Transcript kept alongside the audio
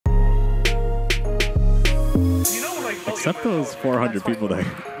Except those 400 people that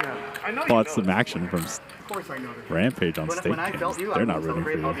bought some action from Rampage on stage. They're not rooting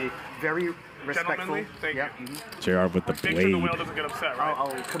for you. I'll be very respectful. Thank you. JR with the blade. Make sure the whale doesn't get upset, right?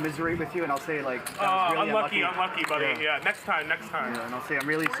 I'll commiserate with you and I'll say like, really unlucky, buddy. Yeah, next time. Yeah, and I'll say I'm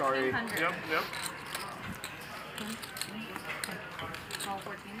really sorry. Yep. All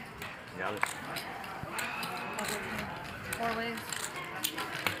 14. Yeah. 4 ways.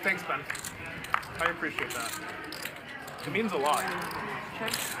 Thanks, Ben. I appreciate that. It means a lot.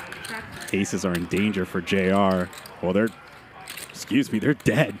 Check. Aces are in danger for JR. Well, they're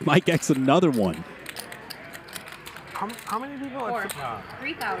dead. Mike X another one. How many people? 4.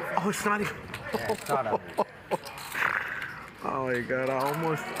 3,000. Oh, it's not even. Yeah, it's not up. Oh my God! I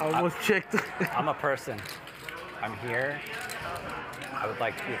almost checked. I'm a person. I'm here. I would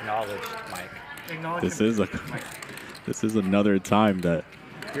like to be acknowledged, Mike. This is another time that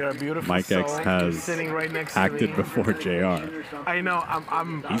You're a beautiful Mike X soul. has sitting right next to acted me. before JR. I know.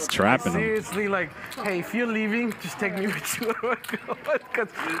 He's trapping him. Seriously, like, hey, if you're leaving, just take me with you. Because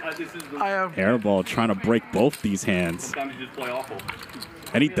I have. Airball trying to break both these hands. Sometimes you just play awful.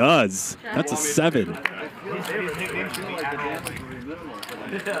 And he does. That's a 7.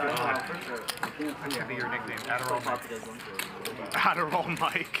 Adderall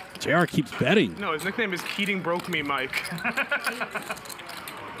Mike. JR keeps betting. No, his nickname is Keating Broke Me Mike.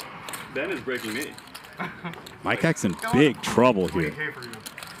 Ben is breaking me. Mike X in big trouble here. 15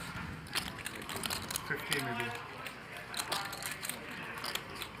 maybe.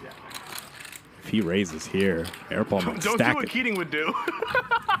 If he raises here, Airball might Don't stack do what it. Keating would do.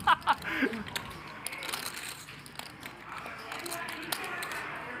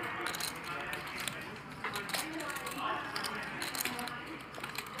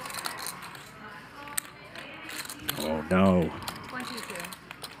 Oh no. 22.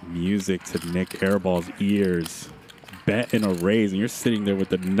 Music to Nick Airball's ears. Bet in a raise, and you're sitting there with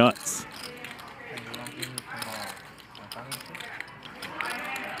the nuts.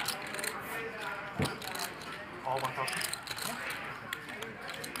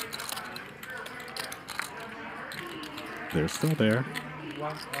 They're still there. 5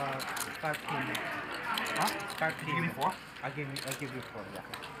 P. Huh? 5 P. Give me 4? I'll give you 4, yeah.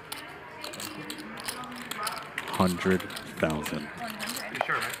 100,000. You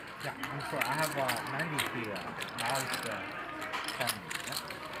sure, right? Yeah, I'm sure. I have 90 here. Now it's 70. Yeah?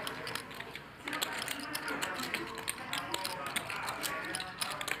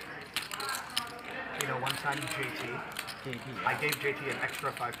 You know, one time JT, I gave JT an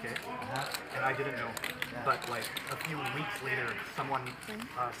extra 5K, and I didn't know. But like a few weeks later, someone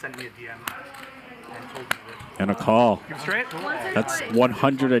sent me a DM and told me this. And a call. Keep straight. That's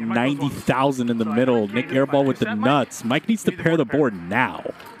 190,000 in the middle. Nick Airball with the nuts. Mike needs to pair the board now.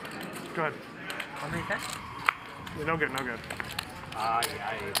 Go ahead. How many times? Yeah, no good.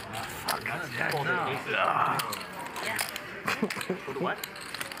 What?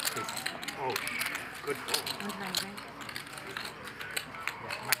 Oh, good call.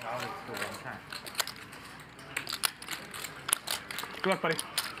 Good luck, buddy.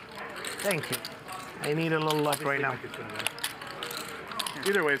 Thank you. I need a little luck right now.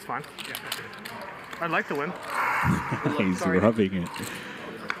 Either way, it's fine. I'd like to win. He's rubbing it.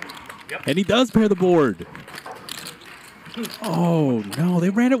 And he does pair the board. Oh, no.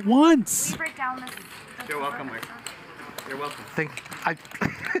 They ran it once. Break down this. You're welcome, Mike. You're welcome. I'm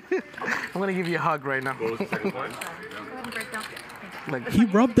going to give you a hug right now. Go ahead and break down. Like, He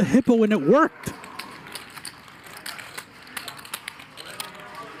rubbed the hippo and it worked.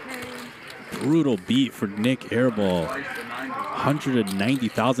 Brutal beat for Nick Airball.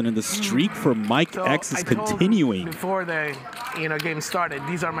 190,000 and the streak for Mike X is I told him continuing. before the game started,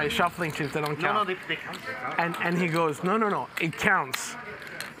 these are my shuffling chips, they don't count. No, they count. And he goes, no, it counts.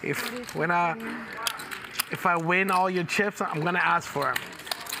 If I win all your chips, I'm gonna ask for them.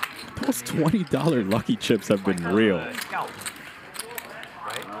 Those $20 lucky chips have been real. Right?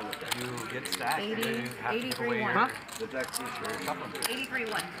 You get stacked. 83-1. Huh?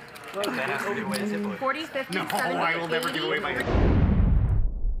 83-1. 40, 50, No, 70, I will never 80. give away my.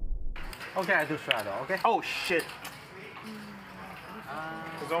 Okay, I do straddle, okay? Oh shit!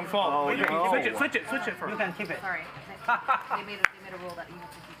 His own fault. Oh, Wait, no. switch it first. You can keep it. Sorry. They made a rule that you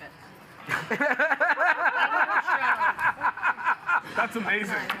have to keep it. That's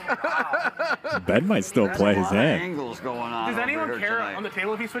amazing. Ben might still play his hand. Angles going on. Does anyone over here care tonight. on the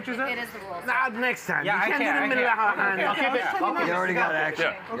table if he switches It it? is the rule. Nah, next time. Yeah, you I can't can. do the middle of our hand. I'll keep it. You already got action.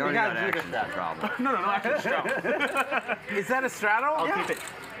 Yeah. You already got action. That problem. No, actually, straddle. Is that a straddle? I'll keep it.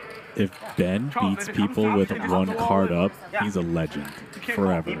 If Ben beats people with one card up, he's a legend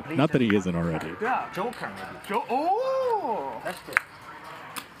forever. Not that he isn't already. Yeah, Joker maybe. Oh! That's it.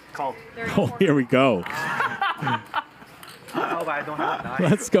 Call. Oh, here we go. Oh, but I don't have nine.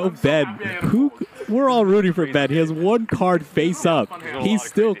 Let's go, Ben. We're all rooting for Ben. He has one card face up. He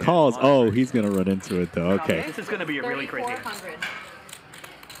still calls. Oh, he's going to run into it, though. Okay. This is going to be a really crazy game. 3,400.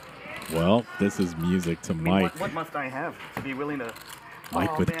 Well, this is music to Mike. What must I have to be willing to...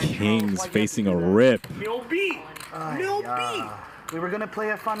 Mike with man, kings Charles, why facing a can't you do rip. Mill B. Mill B. We were gonna play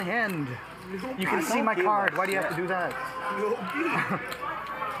a fun hand. You can see my card. Why do you have to do that? Mill B.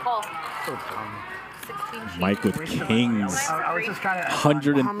 Call. So dumb. 16 cheap. Mike with kings. I was just trying to...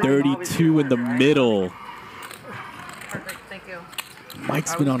 132 in the middle. Perfect. Thank you.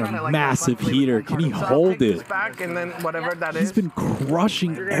 Mike's been on a massive heater. Can he hold it? Back and then whatever that He's is. been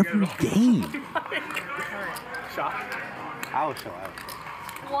crushing every game. Shot. I'll show out.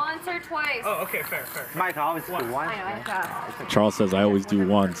 Once or twice. Oh, okay, fair. Mike always do one. I know, I got. Charles says, I always do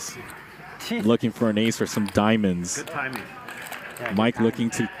once. Looking for an ace or some diamonds. Good timing. Yeah, Mike looking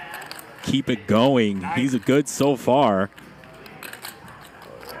to keep it going. He's a good so far.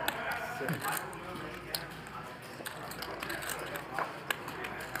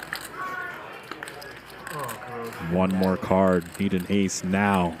 One more card. Need an ace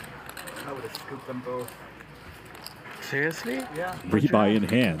now. I would have scooped them both. Seriously? Yeah. Rebuy in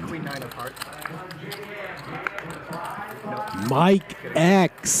hand. Queen 9 of hearts. Mike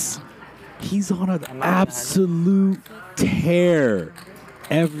X. He's on an absolute tear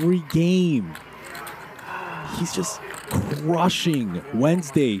every game. He's just crushing.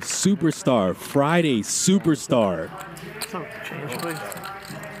 Wednesday, superstar. Friday, superstar. So change, please.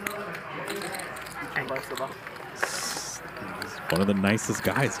 One of the nicest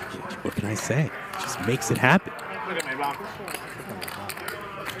guys. What can I say? Just makes it happen. Look at me, Ron.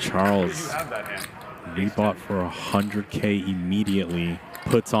 Charles You have that hand. rebought for 100K immediately.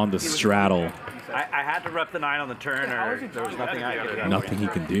 Puts on the straddle. I had to rep the 9 on the turn, or there was nothing I could do. Nothing he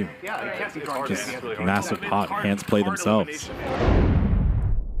can do. Yeah, you can't be drawing Just hands. massive pot. Hands play themselves.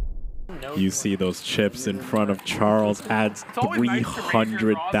 You see those chips in front of Charles. Adds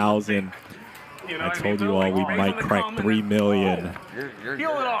 300,000. I told you all we might crack 3 million. Peel it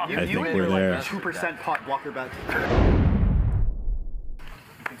off. I think we're there. 2% pot walker bet.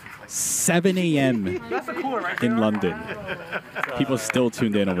 7 a.m. in London. People still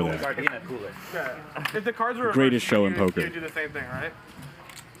tuned in over there. Yeah. If the cards were Greatest show in poker. you do the same thing, right?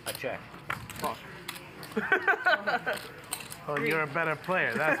 A check. Fuck. Oh, you're a better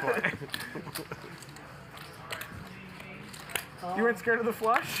player, that's why. You weren't scared of the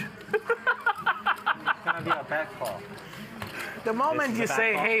flush? It's gonna be a back call. The moment you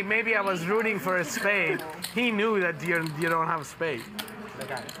say, hey, maybe I was rooting for a spade, he knew that you don't have a spade.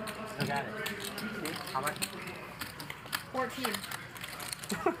 Look at it. Look at it. See? How much? 14.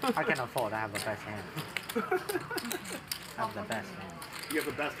 I can afford. I have the best hand. I have the best hand. You have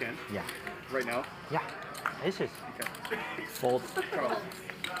the best hand Yeah. right now. Yeah. It's just fold.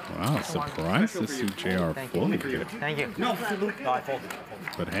 Wow, surprised to see JR fully good. Thank you. No, I folded.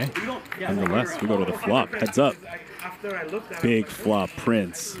 But hey, nonetheless, we go to the flop. Heads up. Big flop,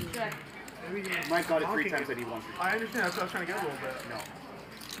 Prince. Mike got it 3 times that he wants. I understand. That's what I was trying to get a little bit. No.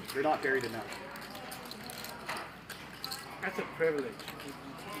 You're not buried enough. That's a privilege.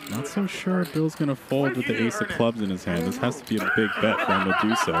 Not so sure Bill's going to fold with the ace of clubs in his hand. This has to be a big bet for him to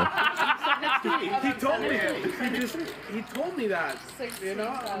do so. He told me. He told me that. You know,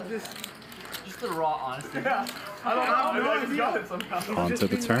 I'm just the raw honesty. I don't know. I just got it somehow. On to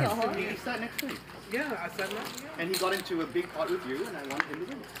the turn. He sat next to me. Yeah, I said that. Yeah. And he got into a big pot with you, and I wanted him to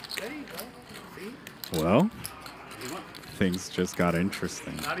win. There you go. See? Well, things just got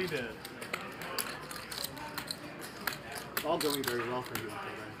interesting. Not he did. It's all going very well for you.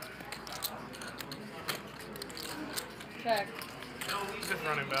 Check. Just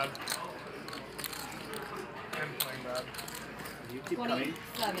running bad. And playing bad. You keep coming.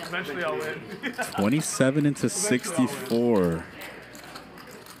 27. Eventually I'll win. 27 into 64.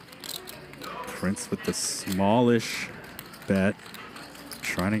 Prince with the smallish bet.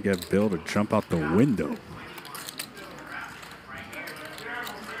 Trying to get Bill to jump out the window.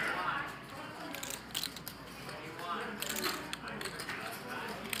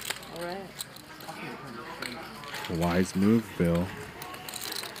 All right. Wise move, Bill.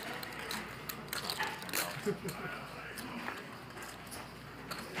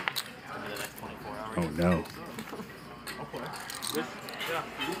 Oh no.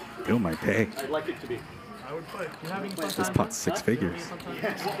 Bill might pay. I'd like it to be. I would play. You having fun This time? pot's 6 figures.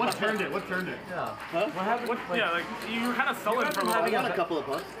 What turned it? What turned it? Yeah. What happened? Yeah, like you were kind of sullen for a little having while. a couple of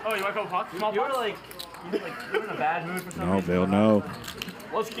pots. Oh, you want a couple pots? Small You were pots? like, you were in a bad mood for some No, reason. Bill, no.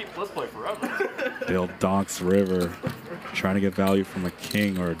 Let's play forever. Bill donks river. Trying to get value from a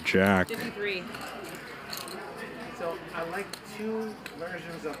king or a jack. 53. So I like two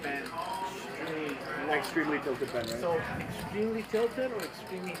versions of Ben. Extremely tilted pen, right? So extremely tilted or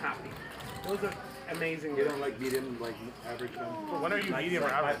extremely happy. Those are amazing. You don't like medium, like average pen? When are you medium or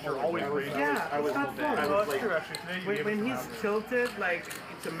average? You're always raging. Yeah, it's not fun. Well, that's true, actually. Today you gave When it he's some tilted, like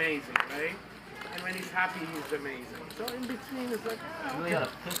it's amazing, right? And when he's happy, he's amazing. So in between, it's like, You really gotta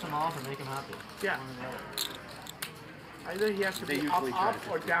piss him off and make him happy. yeah. Either he has to be up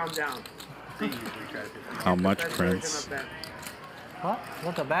or down. How much, Best Prince? version of What?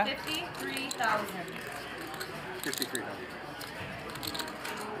 What's the back? 53,000. 53.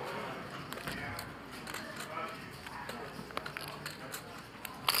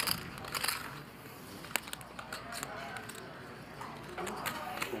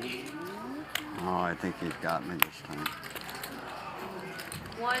 Oh, I think he's got me this time.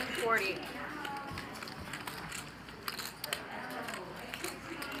 140.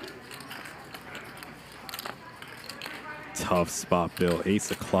 Tough spot, Bill.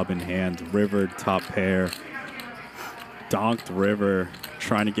 Ace of club in hand. River, top pair. Donked river.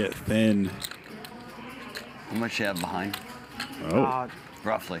 Trying to get thin. How much you have behind? Oh,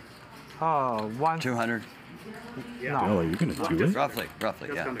 Roughly. Oh, 200? Bill, are you going to do it? Roughly,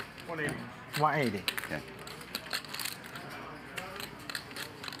 yeah. 180. 180. Okay.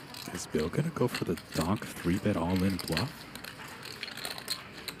 Is Bill going to go for the donk 3-bet all-in bluff?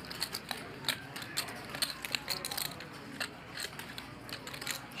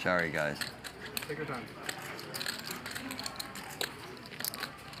 Sorry, guys. Take your time.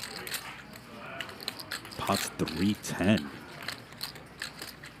 Pot's 310.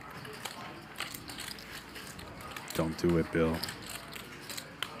 Don't do it, Bill.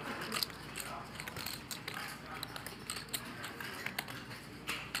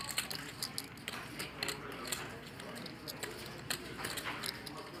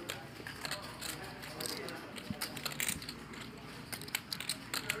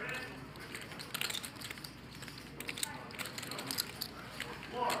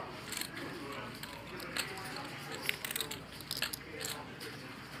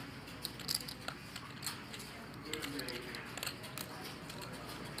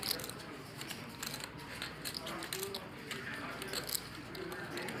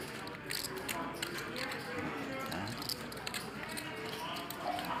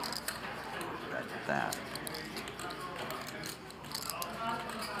 That.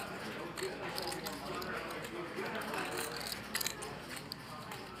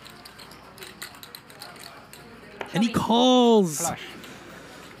 And he calls. Flush.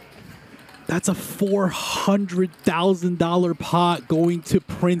 That's a $400,000 pot going to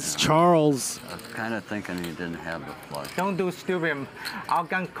Prince Charles. I was kind of thinking he didn't have the flush. Don't do stupid. I'm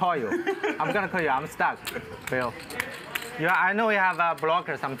gonna call you. I'm gonna call you. I'm stuck, Bill. Yeah, I know you have a block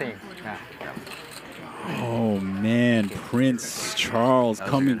or something. Yeah. Oh, man. Prince Charles That was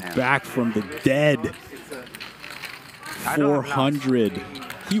a coming good hand. back from the dead. I don't have 400.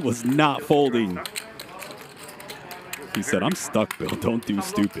 He was not folding. He said, I'm stuck, Bill. Don't do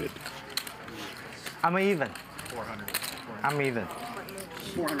stupid. I'm even. I'm even.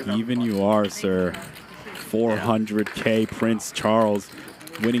 Even you are, sir. 400K Prince Charles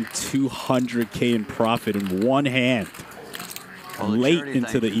winning 200K in profit in one hand. Well, the Late charity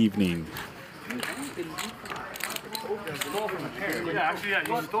into the thank you. evening. Yeah, actually, yeah,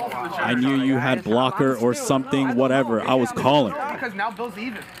 you stole from the I knew you had blocker or something, whatever. I was calling. Because now Bill's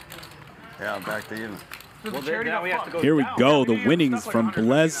even. Yeah, back to even. Well, now we have to go Here we down. go. The Yeah, winnings stuff from like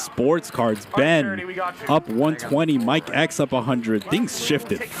Blaze Sports Cards. Ben Charity, we got you. up 120. Mike X up 100. Things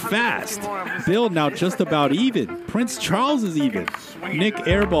shifted fast. Bill now just about even. Prince Charles is even. Nick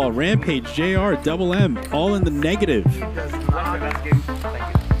Airball, Rampage, JR, Double M, all in the negative.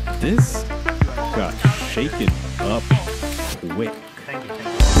 This got shaken up quick. Thank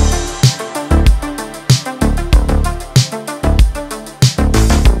you.